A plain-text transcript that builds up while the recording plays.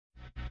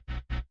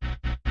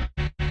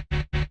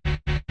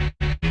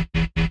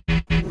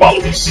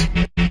Follow us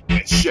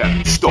at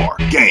Shadow Star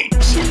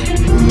Games.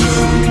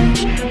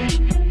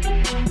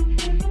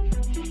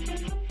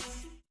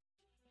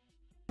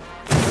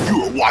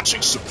 You are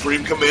watching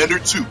Supreme Commander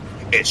 2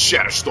 at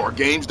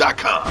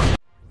ShadowStarGames.com.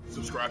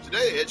 Subscribe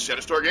today at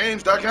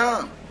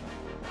ShadowStarGames.com.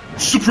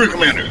 Supreme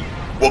Commander,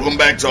 welcome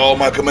back to all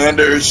my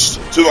commanders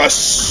to our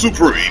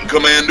Supreme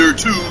Commander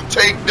 2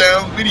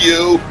 Takedown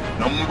video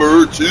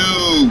number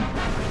 2.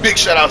 Big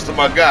shout outs to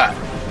my guy,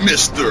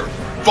 Mr.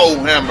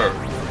 Foehammer,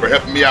 for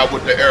helping me out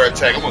with the air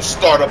attack. I'm going to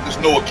start up this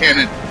Noah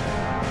cannon,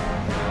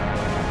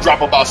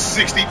 drop about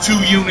 62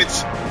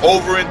 units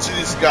over into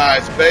this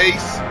guy's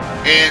base,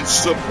 and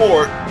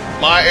support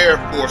my air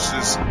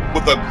forces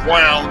with a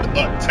ground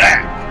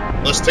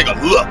attack. Let's take a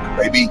look,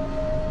 baby.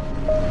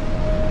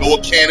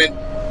 Noah cannon,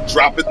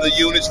 dropping the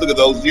units. Look at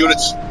those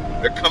units.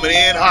 They're coming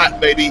in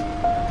hot, baby.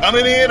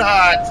 Coming in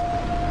hot.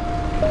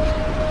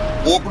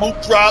 Orbital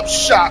drop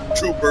shock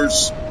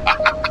troopers.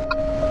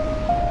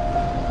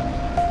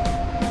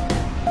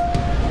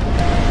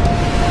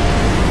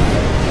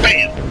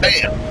 Bam,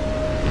 bam.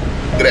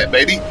 Look at that,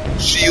 baby.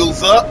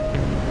 Shields up.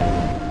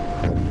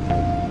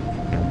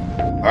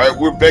 Alright,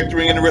 we're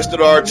vectoring in the rest of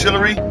the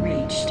artillery.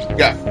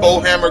 Got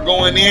Foehammer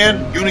going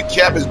in. Unit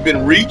cap has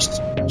been reached.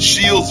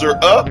 Shields are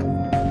up.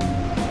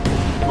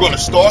 We're going to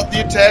start the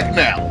attack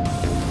now.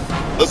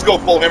 Let's go,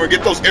 Foehammer.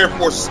 Get those air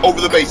forces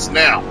over the base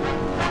now.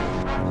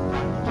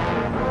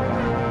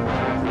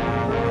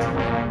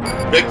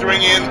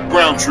 Vectoring in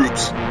ground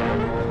troops.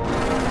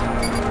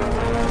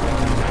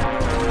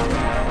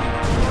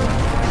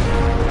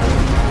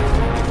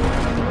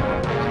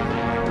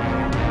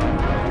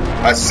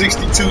 At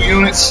 62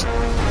 units.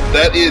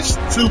 That is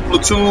 2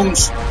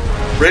 platoons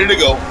ready to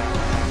go.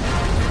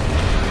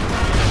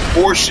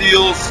 4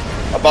 shields,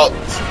 about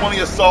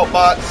 20 assault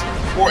bots,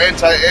 4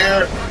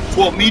 anti-air,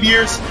 12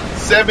 meteors,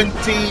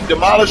 17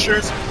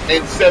 demolishers,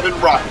 and 7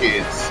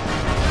 rockets.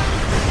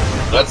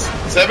 That's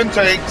 7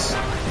 tanks,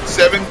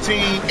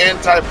 17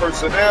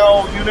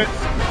 anti-personnel units,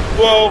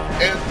 12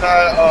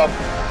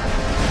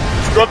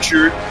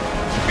 anti-structured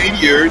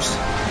meteors,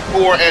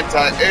 4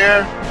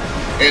 anti-air,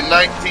 and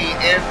 19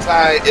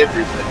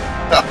 anti-everything.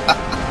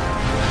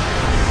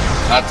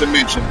 Not to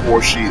mention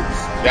 4 shields.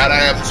 Gotta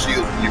have the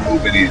shields when you're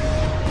moving in.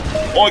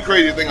 Only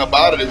crazy thing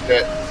about it is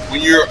that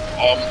when you're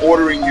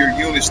ordering your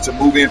units to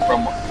move in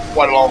from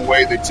quite a long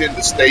way, they tend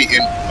to stay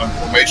in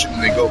formation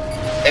and they go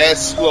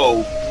as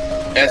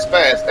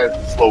fast as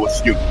the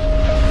slowest unit.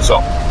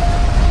 So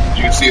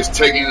you can see it's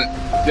taking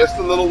just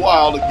a little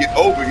while to get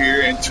over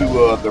here into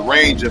the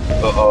range of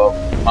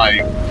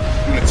my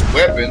unit's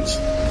weapons.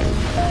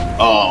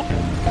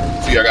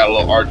 See, I got a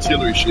little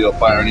artillery shield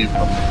firing in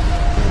from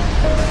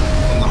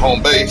the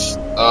home base.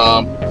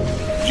 As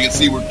you can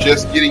see, we're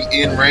just getting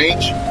in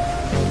range.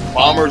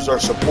 Bombers are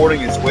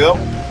supporting as well.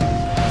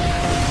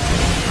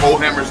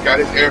 Foehammer's got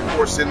his air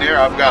force in there.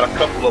 I've got a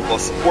couple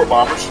of support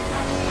bombers.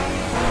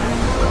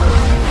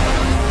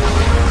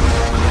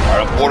 All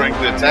right, I'm ordering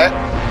the attack.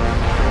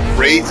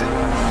 Raising.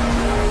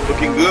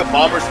 Looking good.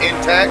 Bombers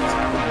intact.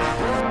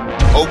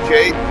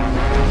 Okay.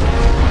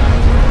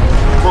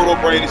 Proto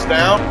brain is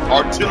down.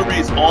 Artillery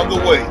is on the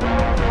way.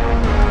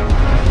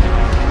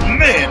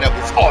 Man, that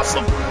was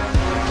awesome.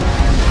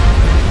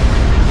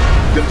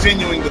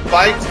 Continuing the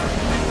fight.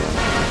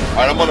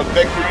 Alright, I'm going to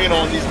vector in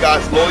on these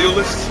guys'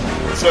 loyalists.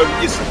 So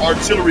get some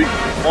artillery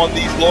on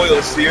these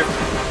loyalists here.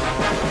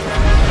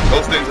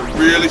 Those things are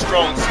really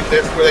strong. See,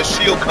 that's where that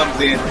shield comes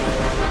in.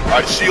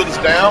 Alright, shield is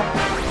down.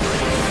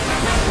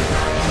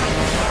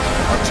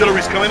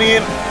 Artillery's coming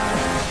in.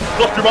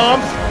 Cluster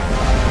bombs.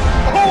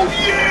 Oh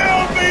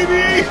yeah,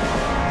 baby!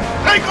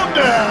 Take them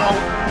down!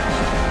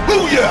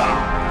 Booyah!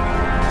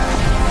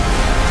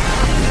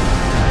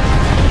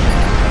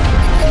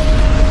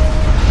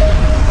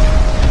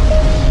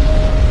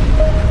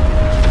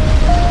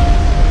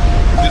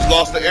 Just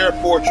lost the air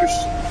fortress.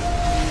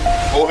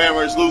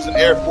 Foehammer is losing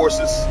air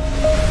forces.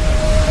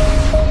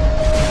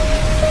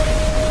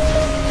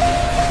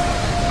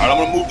 Alright, I'm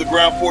gonna move the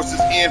ground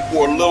forces in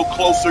for a little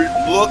closer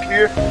look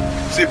here.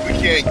 See if we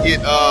can't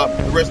get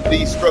the rest of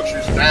these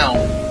structures down.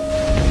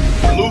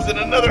 We're losing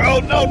another. Oh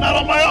no, not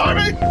on my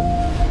army!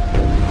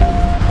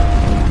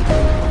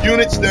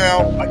 Units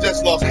down. I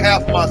just lost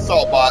half my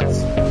assault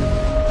bots.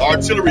 The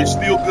artillery is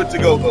still good to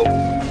go though.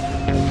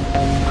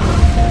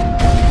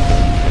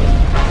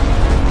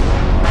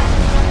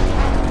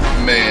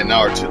 Man, the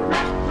artillery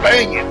is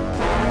banging.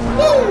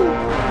 Woo!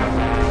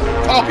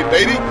 Talking,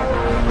 baby.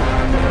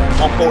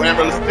 Come on,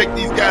 Foehammer, let's take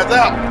these guys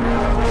out.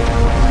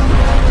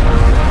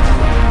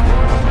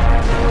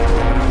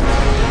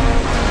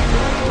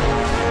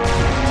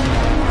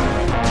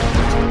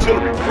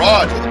 Artillery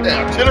barrage, look at that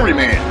artillery,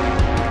 man.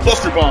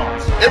 Cluster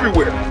bombs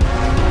everywhere.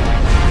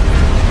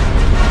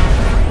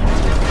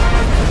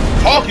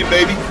 Talking,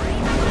 baby.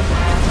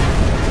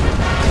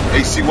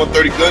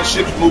 AC-130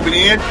 gunships moving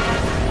in.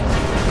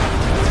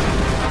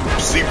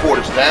 Seaport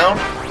is down.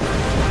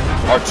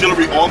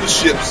 Artillery on the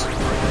ships.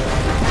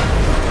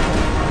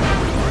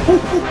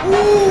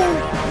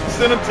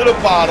 Send them to the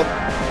bottom.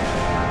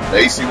 The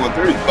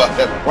AC-130 is about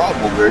to have a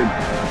problem over there.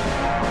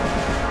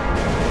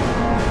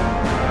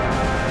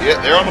 Yeah,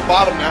 they're on the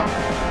bottom now.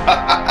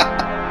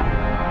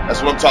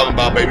 That's what I'm talking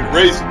about, baby.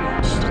 Raising.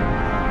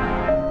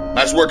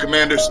 Nice work,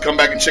 Commanders. Come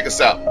back and check us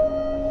out.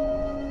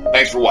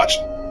 Thanks for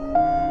watching.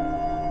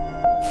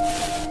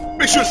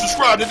 Make sure to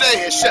subscribe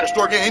today at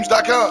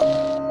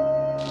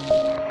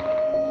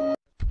ShatterStarGames.com.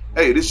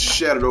 Hey, this is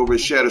Shattered over at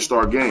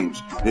Shatterstar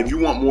Games. And if you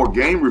want more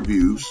game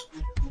reviews,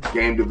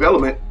 game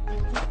development,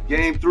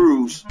 game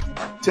throughs,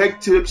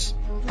 tech tips,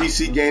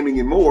 PC gaming,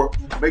 and more,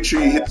 make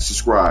sure you hit the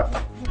subscribe.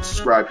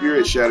 Subscribe here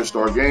at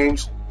Shatterstar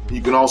Games.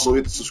 You can also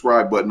hit the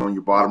subscribe button on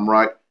your bottom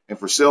right, and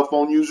for cell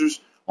phone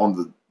users, on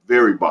the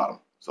very bottom.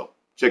 So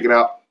check it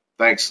out.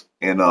 Thanks,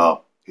 and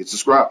hit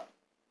subscribe.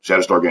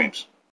 Shatterstar Games.